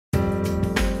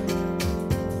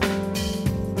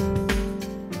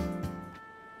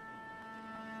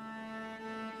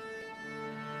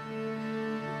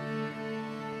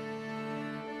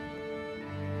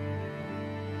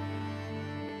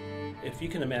If you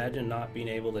can imagine not being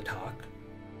able to talk,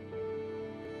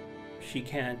 she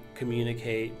can't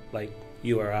communicate like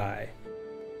you or I.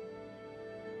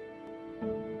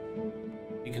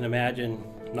 You can imagine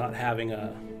not having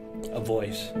a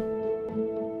voice.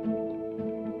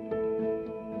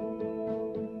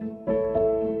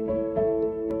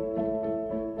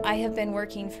 I have been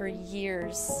working for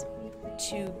years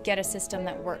to get a system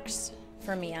that works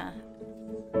for Mia.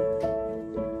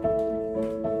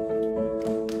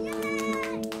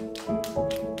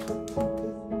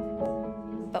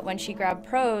 But when she grabbed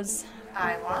Pros,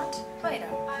 I want Play-Doh.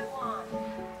 I want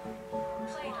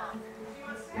Play-Doh.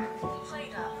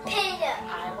 Play-Doh. Play-Doh.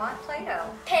 I want Play-Doh.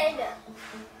 Play-Doh.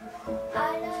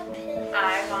 I love Play-Doh.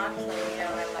 I want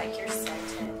Play-Doh. I like your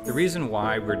sentence. The reason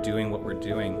why we're doing what we're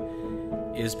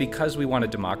doing is because we want to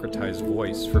democratize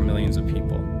voice for millions of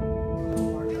people.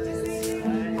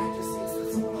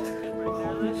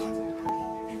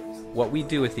 What we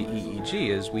do with the EEG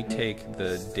is we take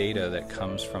the data that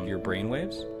comes from your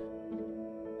brainwaves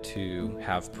to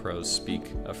have Pros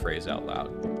speak a phrase out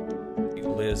loud.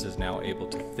 Liz is now able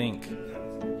to think,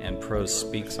 and Pros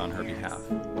speaks on her behalf.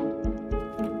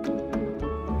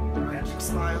 Keep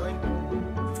smiling.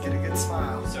 Let's get a good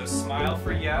smile. So smile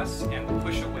for yes and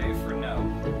push away for no.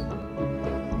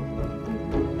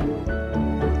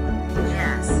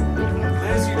 Yes.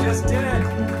 Liz, you just did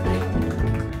it!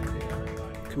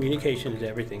 Communication is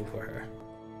everything for her.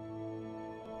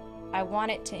 I want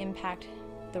it to impact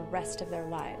the rest of their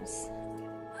lives.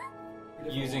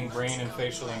 Using brain and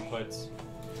facial inputs.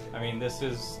 I mean, this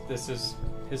is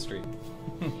history.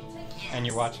 And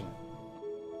you're watching.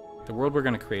 The world we're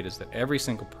going to create is that every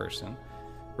single person,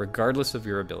 regardless of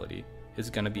your ability, is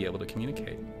going to be able to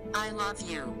communicate. I love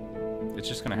you. It's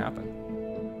just going to happen.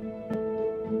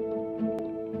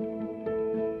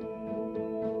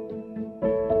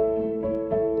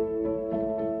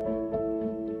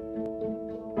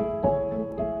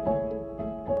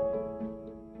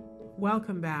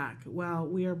 Welcome back. Well,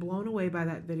 we are blown away by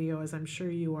that video, as I'm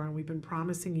sure you are, and we've been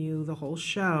promising you the whole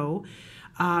show.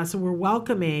 So we're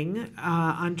welcoming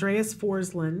Andreas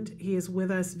Forsland. He is with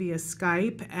us via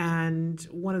Skype, and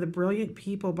one of the brilliant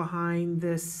people behind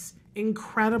this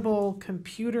incredible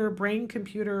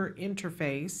brain-computer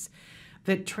interface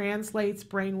that translates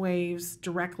brainwaves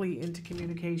directly into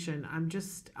communication.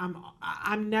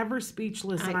 I'm never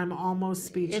speechless, and I'm almost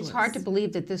speechless. It's hard to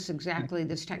believe that this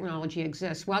technology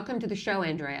exists. Welcome to the show,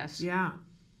 Andreas. Yeah.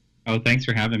 Oh, thanks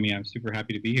for having me. I'm super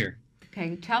happy to be here.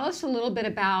 Okay, tell us a little bit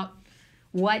about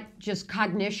what just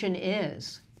Cognixion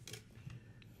is.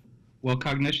 Well,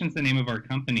 Cognition's the name of our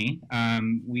company.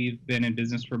 We've been in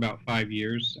business for about 5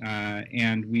 years,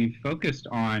 and we've focused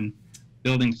on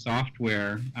building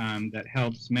software that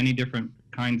helps many different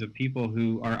kinds of people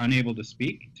who are unable to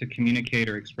speak to communicate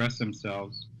or express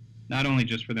themselves, not only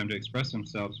just for them to express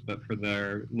themselves, but for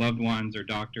their loved ones or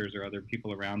doctors or other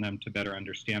people around them to better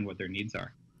understand what their needs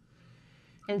are.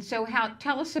 And so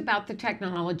tell us about the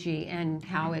technology and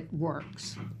how it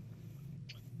works.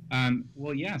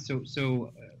 Well, yeah,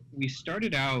 so we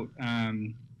started out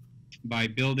by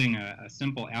building a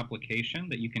simple application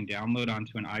that you can download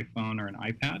onto an iPhone or an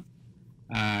iPad.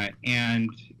 And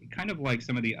kind of like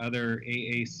some of the other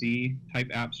AAC type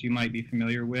apps you might be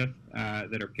familiar with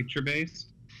that are picture-based,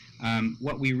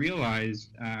 what we realized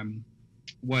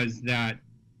was that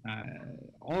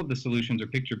all of the solutions are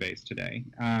picture-based today.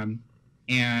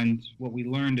 And what we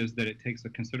learned is that it takes a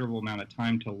considerable amount of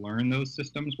time to learn those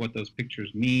systems, what those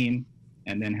pictures mean,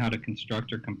 and then how to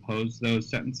construct or compose those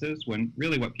sentences, when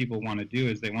really what people want to do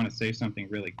is they want to say something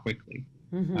really quickly.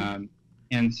 Mm-hmm.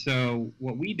 And so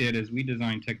what we did is we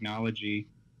designed technology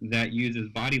that uses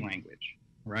body language,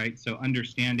 right? So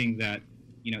understanding that,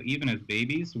 even as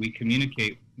babies, we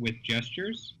communicate with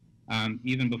gestures,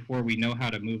 even before we know how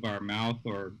to move our mouth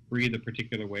or breathe a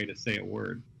particular way to say a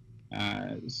word.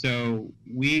 So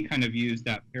we kind of use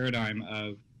that paradigm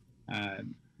of,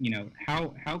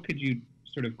 how could you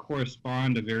sort of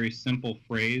correspond a very simple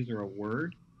phrase or a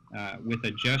word with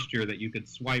a gesture that you could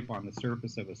swipe on the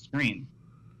surface of a screen.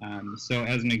 So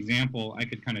as an example, I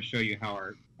could kind of show you how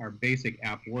our basic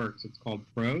app works. It's called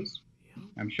Pros.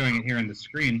 I'm showing it here on the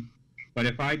screen. But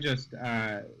if I just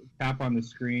tap on the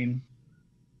screen,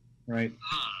 right,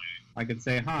 I could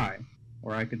say hi,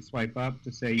 or I could swipe up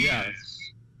to say yes,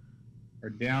 or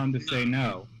down to say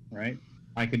no, right?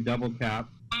 I could double tap.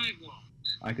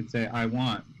 I could say I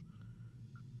want.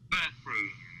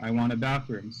 I want a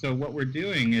bathroom. So what we're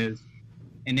doing is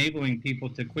enabling people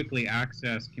to quickly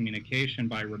access communication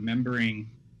by remembering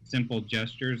simple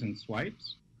gestures and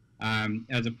swipes,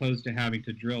 as opposed to having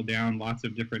to drill down lots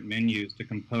of different menus to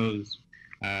compose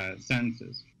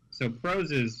sentences. So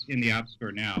Prose is in the App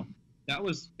Store now. That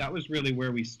was really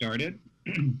where we started.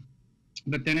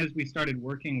 But then as we started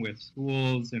working with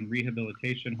schools and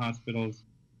rehabilitation hospitals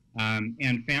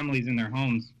and families in their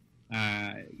homes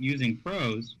using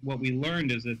Prose, what we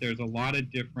learned is that there's a lot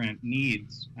of different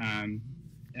needs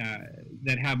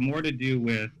that have more to do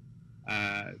with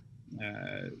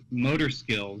motor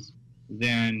skills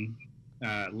than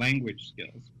language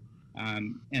skills.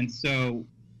 And so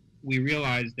we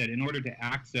realized that in order to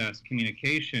access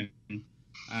communication,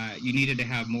 you needed to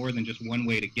have more than just one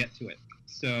way to get to it.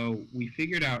 So we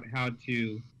figured out how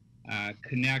to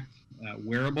connect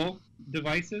wearable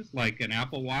devices like an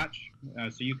Apple Watch.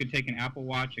 So you could take an Apple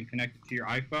Watch and connect it to your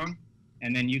iPhone,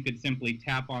 and then you could simply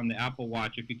tap on the Apple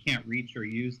Watch. If you can't reach or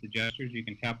use the gestures, you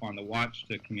can tap on the watch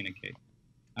to communicate.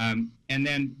 And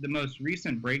then the most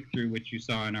recent breakthrough, which you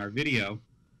saw in our video,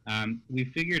 we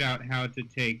figured out how to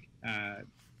take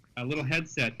a little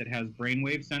headset that has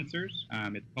brainwave sensors.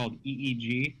 It's called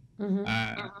EEG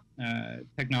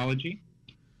technology.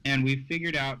 And we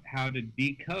figured out how to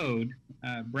decode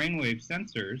brainwave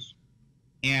sensors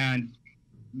and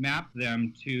map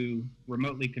them to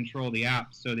remotely control the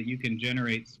app so that you can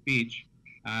generate speech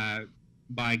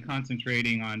by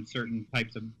concentrating on certain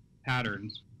types of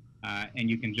patterns, and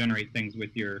you can generate things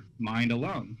with your mind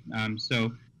alone.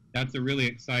 So that's a really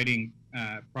exciting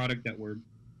product that we're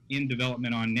in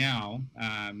development on now,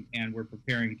 and we're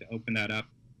preparing to open that up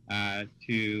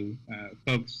to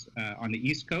folks on the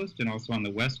East Coast and also on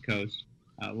the West Coast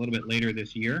a little bit later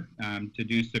this year to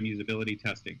do some usability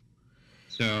testing.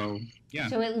 So, yeah.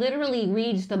 So it literally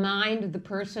reads the mind of the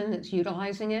person that's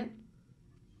utilizing it?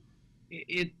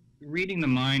 Reading the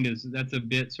mind that's a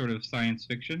bit sort of science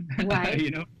fiction, right?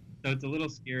 You know, so it's a little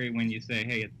scary when you say,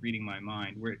 "Hey, it's reading my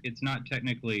mind." Where it's not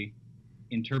technically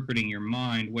interpreting your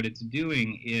mind. What it's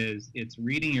doing is it's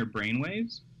reading your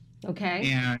brainwaves.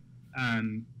 Okay.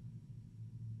 And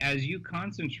as you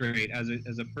concentrate, as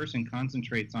a person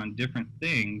concentrates on different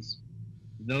things,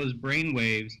 those brain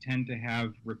waves tend to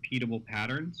have repeatable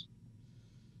patterns.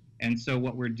 And so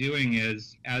what we're doing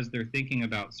is, as they're thinking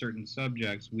about certain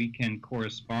subjects, we can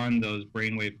correspond those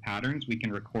brainwave patterns, we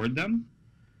can record them,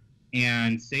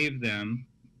 and save them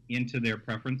into their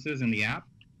preferences in the app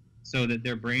so that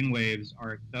their brainwaves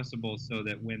are accessible so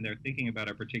that when they're thinking about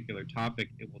a particular topic,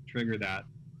 it will trigger that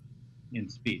in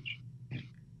speech.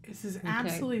 This is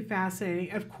absolutely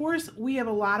fascinating. Of course, we have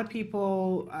a lot of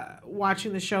people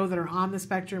watching the show that are on the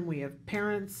spectrum. We have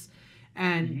parents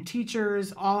and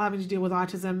teachers all having to deal with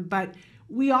autism, but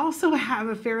we also have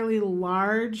a fairly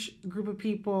large group of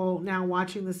people now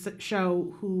watching this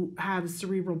show who have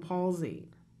cerebral palsy.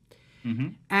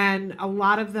 And a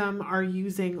lot of them are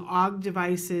using AUG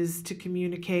devices to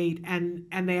communicate, and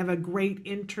they have a great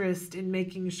interest in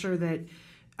making sure that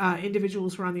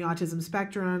individuals who are on the autism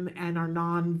spectrum and are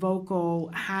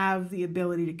non-vocal have the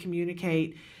ability to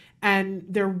communicate. And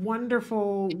they're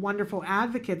wonderful, wonderful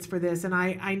advocates for this. And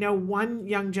I know one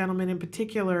young gentleman in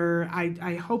particular,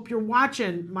 I hope you're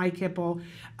watching, Mike Hipple,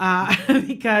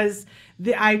 because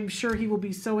I'm sure he will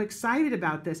be so excited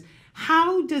about this.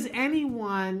 How does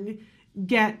anyone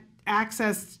get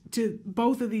access to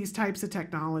both of these types of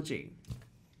technology?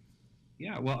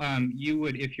 Yeah, well, you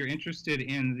would, if you're interested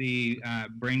in the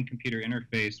brain-computer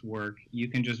interface work, you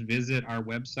can just visit our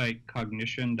website,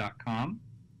 Cognixion.com.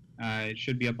 It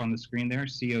should be up on the screen there,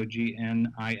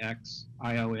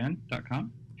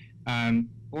 Cognixion.com.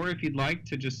 Or if you'd like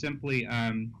to just simply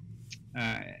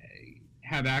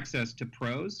have access to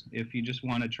Prose, if you just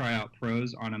want to try out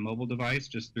Prose on a mobile device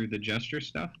just through the gesture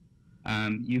stuff,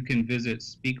 you can visit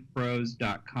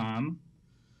speakprose.com.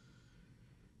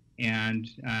 And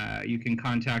you can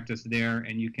contact us there,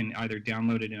 and you can either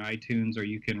download it in iTunes or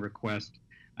you can request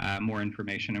more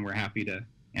information, and we're happy to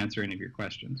answer any of your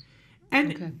questions.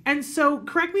 And so,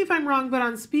 correct me if I'm wrong, but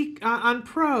on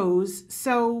Prose,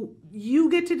 so you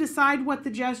get to decide what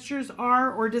the gestures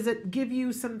are, or does it give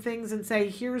you some things and say,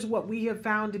 here's what we have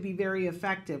found to be very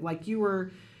effective? Like you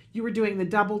were doing the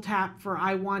double tap for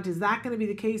I want. Is that going to be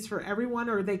the case for everyone,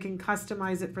 or they can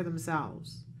customize it for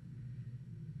themselves?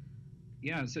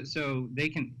 Yeah, so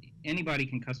anybody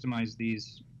can customize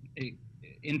these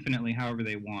infinitely however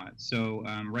they want. So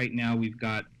right now we've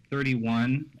got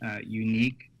 31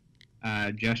 unique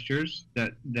gestures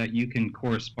that you can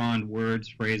correspond words,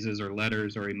 phrases, or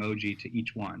letters or emoji to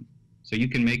each one. So you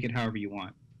can make it however you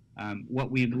want. What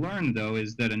we've learned, though,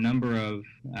 is that a number of,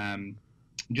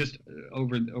 just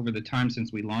over the time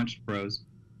since we launched Prose,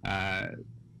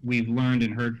 we've learned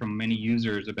and heard from many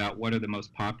users about what are the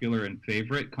most popular and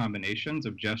favorite combinations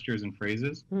of gestures and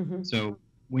phrases. So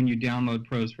when you download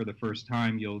Pros for the first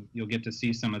time, you'll get to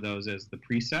see some of those as the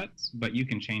presets, but you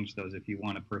can change those if you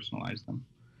want to personalize them.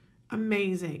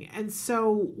 Amazing. And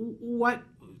so what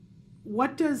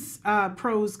does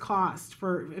Pros cost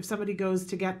for if somebody goes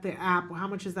to get the app? How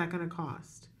much is that going to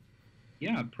cost?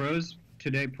 Yeah, Pros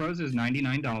is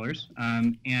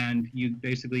 $99, and you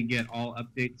basically get all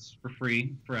updates for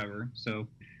free forever. So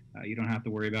you don't have to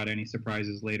worry about any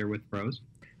surprises later with Pros.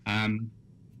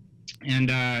 And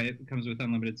it comes with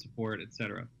unlimited support,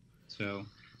 etc. So,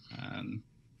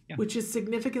 yeah. Which is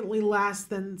significantly less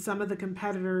than some of the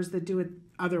competitors that do it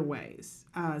other ways.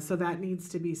 So that needs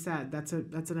to be said. That's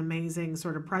an amazing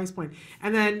sort of price point.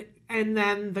 And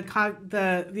then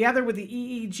the other with the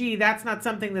EEG, that's not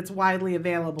something that's widely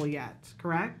available yet,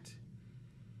 correct?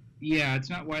 Yeah, it's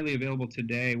not widely available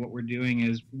today. What we're doing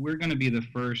is we're going to be the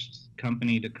first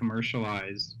company to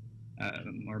commercialize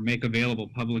or make available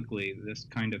publicly this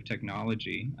kind of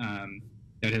technology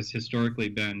that has historically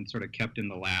been sort of kept in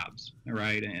the labs,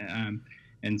 right?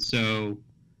 And so,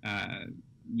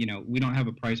 you know, we don't have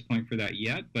a price point for that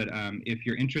yet, but if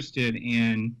you're interested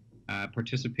in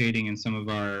participating in some of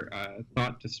our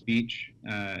thought-to-speech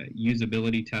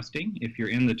usability testing, if you're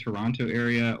in the Toronto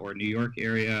area or New York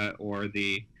area or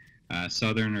the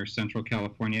Southern or Central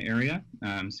California area,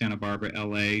 Santa Barbara,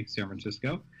 LA, San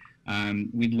Francisco,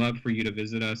 we'd love for you to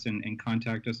visit us and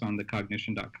contact us on the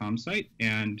Cognixion.com site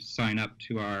and sign up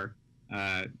to our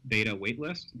beta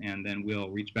waitlist, and then we'll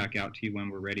reach back out to you when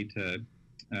we're ready to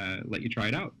let you try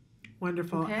it out.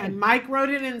 Wonderful. Okay. And Mike wrote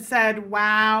in and said,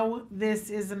 wow, this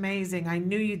is amazing. I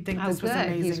knew you'd think this was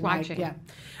amazing. He's watching. Mike.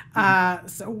 Yeah.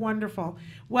 So wonderful.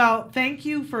 Well, thank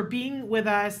you for being with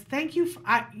us. Thank you.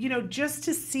 You know, just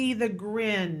to see the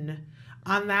grin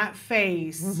on that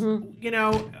face, you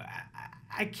know,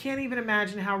 I can't even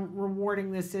imagine how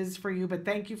rewarding this is for you, but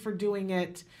thank you for doing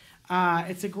it.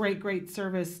 It's a great, great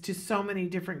service to so many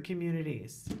different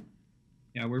communities.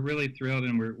 Yeah, we're really thrilled,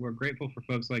 and we're grateful for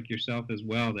folks like yourself as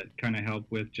well that kind of help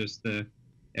with just the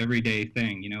everyday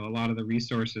thing. You know, a lot of the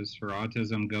resources for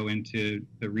autism go into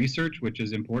the research, which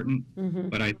is important,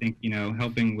 but I think, you know,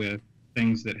 helping with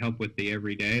things that help with the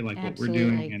everyday, like what we're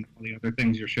doing and all the other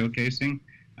things you're showcasing,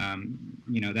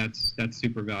 you know, that's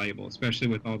super valuable, especially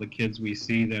with all the kids we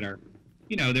see that are,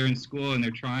 you know, they're in school and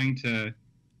they're trying to,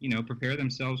 you know, prepare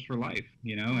themselves for life,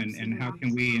 you know, and how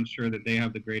can we ensure that they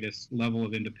have the greatest level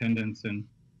of independence and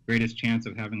greatest chance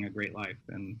of having a great life.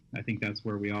 And I think that's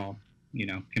where we all, you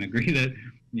know, can agree that,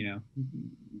 you know,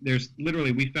 there's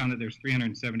literally, we found that there's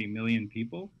 370 million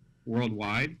people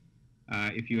worldwide.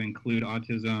 If you include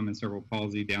autism and cerebral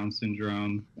palsy, Down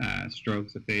syndrome,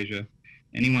 strokes, aphasia,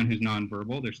 anyone who's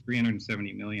nonverbal, there's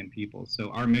 370 million people.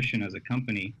 So our mission as a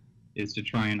company is to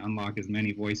try and unlock as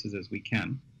many voices as we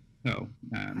can. So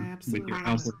with your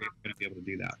help, we're going to be able to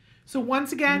do that. So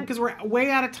once again, because we're way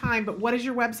out of time, but what is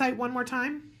your website one more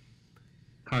time?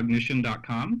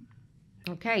 Cognixion.com.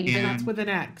 Okay. And that's with an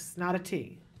X, not a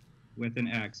T. With an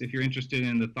X. If you're interested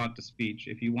in the thought-to-speech,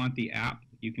 if you want the app,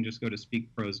 you can just go to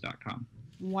speakpros.com.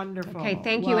 Wonderful. Okay,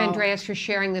 thank you, Andreas, for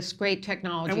sharing this great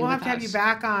technology. And we'll have with to have us. you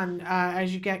back on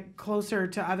as you get closer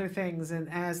to other things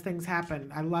and as things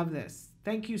happen. I love this.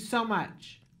 Thank you so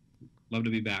much. Love to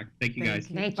be back. Thank you, guys.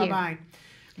 Thank you. Bye-bye.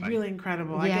 Really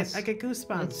incredible. Yes. I get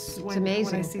goosebumps It's when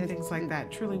amazing. I see things like that.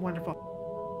 Truly wonderful.